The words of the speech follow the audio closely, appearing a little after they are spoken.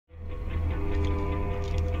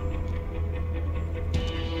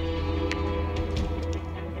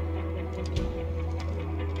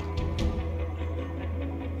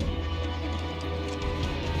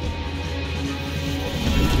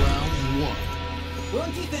We're on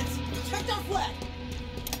defense. Protect our flag.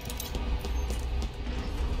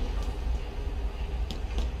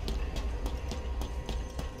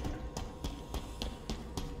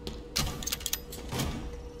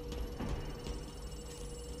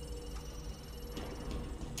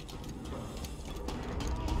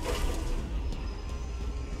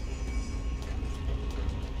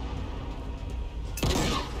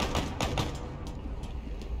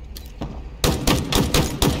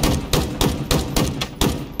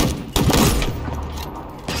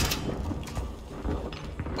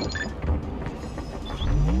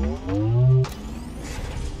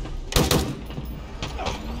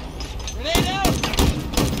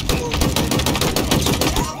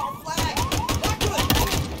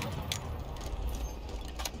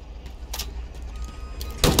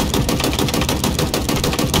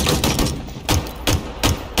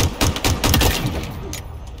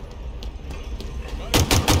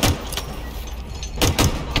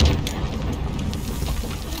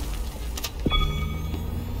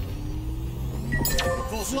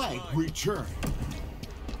 Flag return.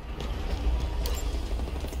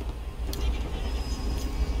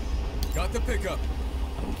 Got the pickup.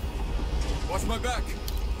 Watch my back.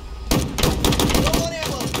 Low on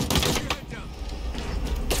ammo. Keep your head down.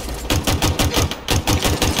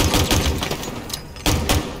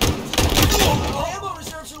 Our ammo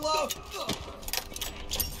reserves are low.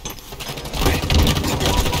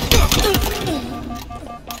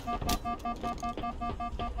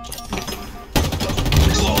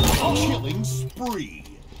 Killing spree.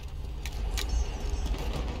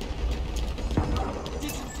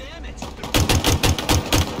 Did some damage.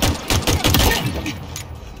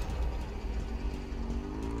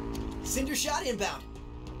 Cinder shot inbound.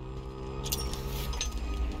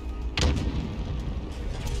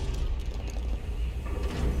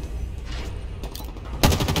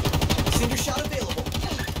 Cinder shot available.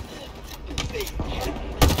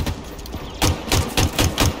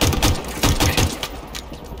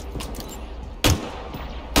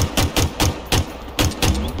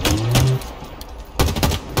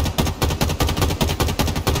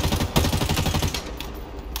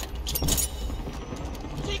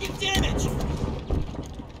 Taking damage.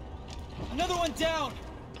 Another one down.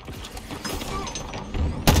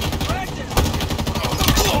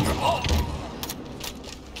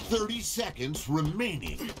 30 seconds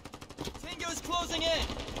remaining. Tango's closing in.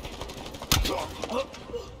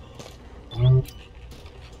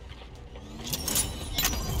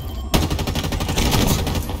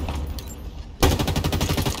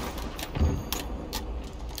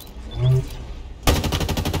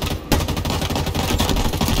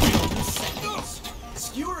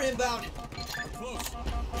 Skewer inbound. Close.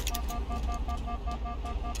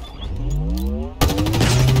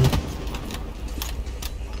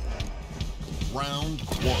 Round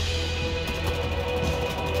one.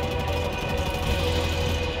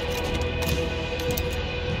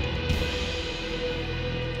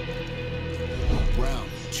 Round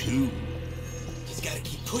two. Just gotta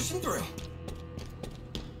keep pushing through.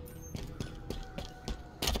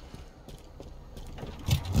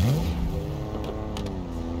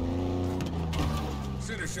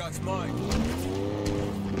 Center shot's mine.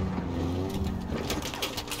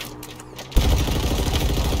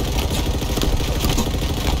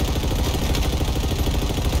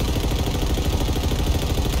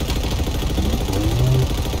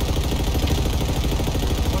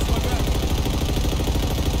 Watch my back.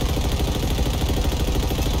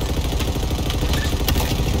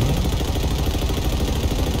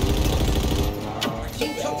 Our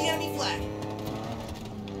team took the enemy flag.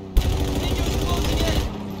 Tango's closing in.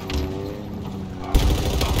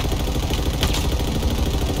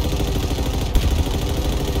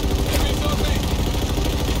 Enemies on me.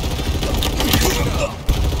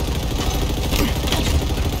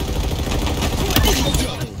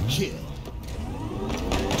 Double kill.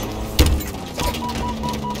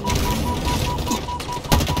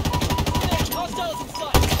 Hostiles in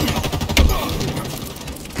sight.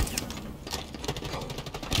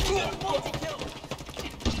 Multi-kill.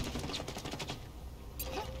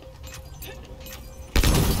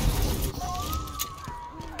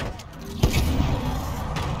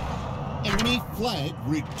 Enemy flag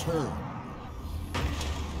returned.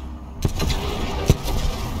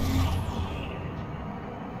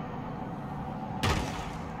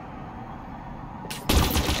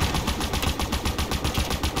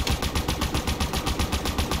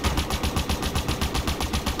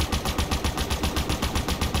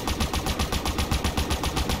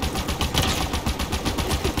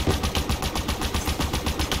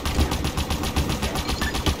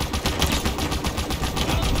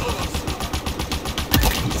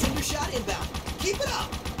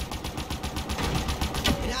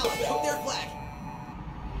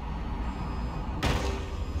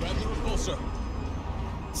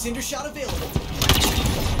 Cinder shot available.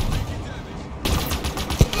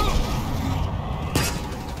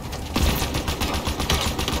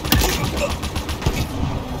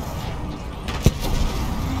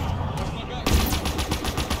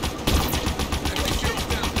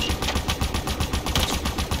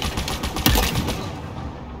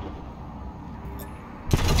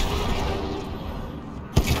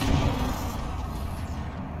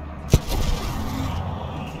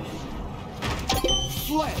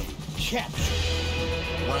 Flag captured.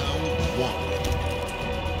 Round 1.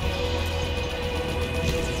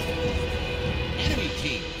 Enemy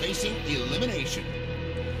team facing elimination.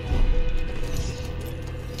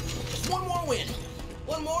 Just one more win.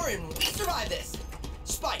 One more and we survive this.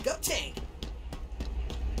 Spike obtained.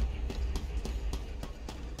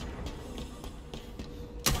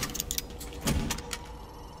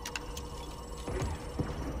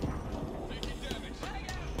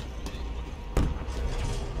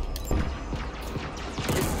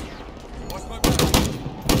 Watch my back.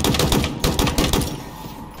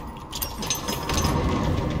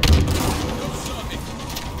 Don't stop me.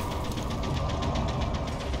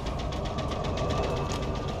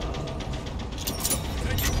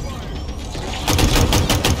 Taking fire.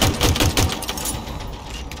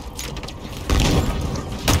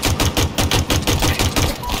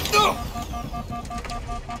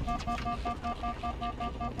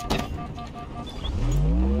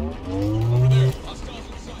 Over there. Hostiles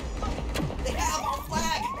in sight. They have our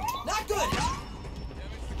flag. Not good.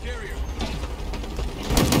 Damage the carrier.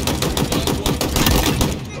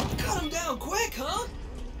 Cut him down quick, huh?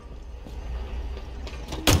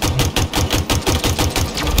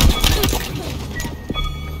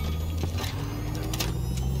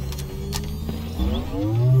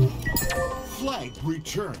 Flag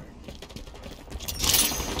returned.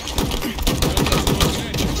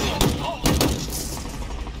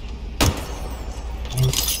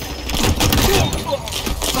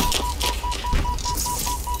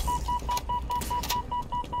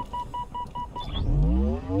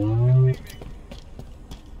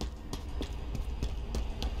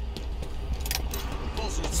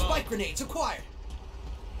 Spike grenades acquired.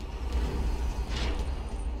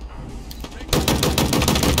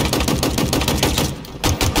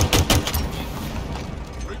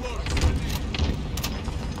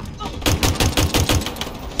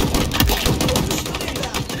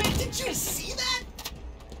 Did you see that?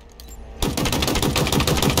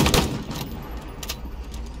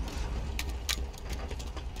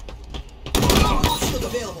 Shield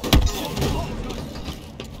available.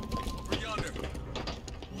 Over yonder.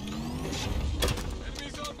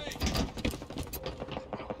 Enemies on me.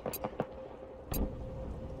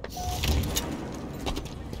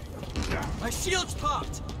 My shield's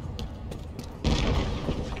popped.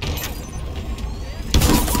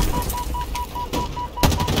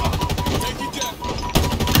 Taking death.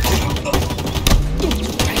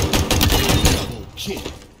 Double kill.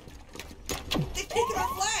 They've taken our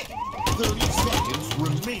flag. 30 seconds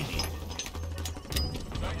remaining.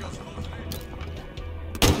 Tango's closing in.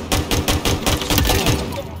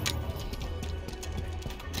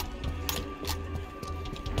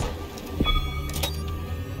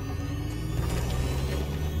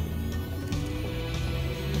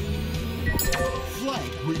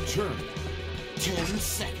 Flag returned. 10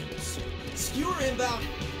 seconds. Skewer inbound.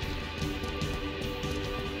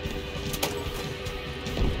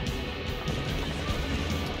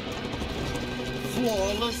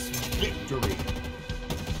 Flawless victory.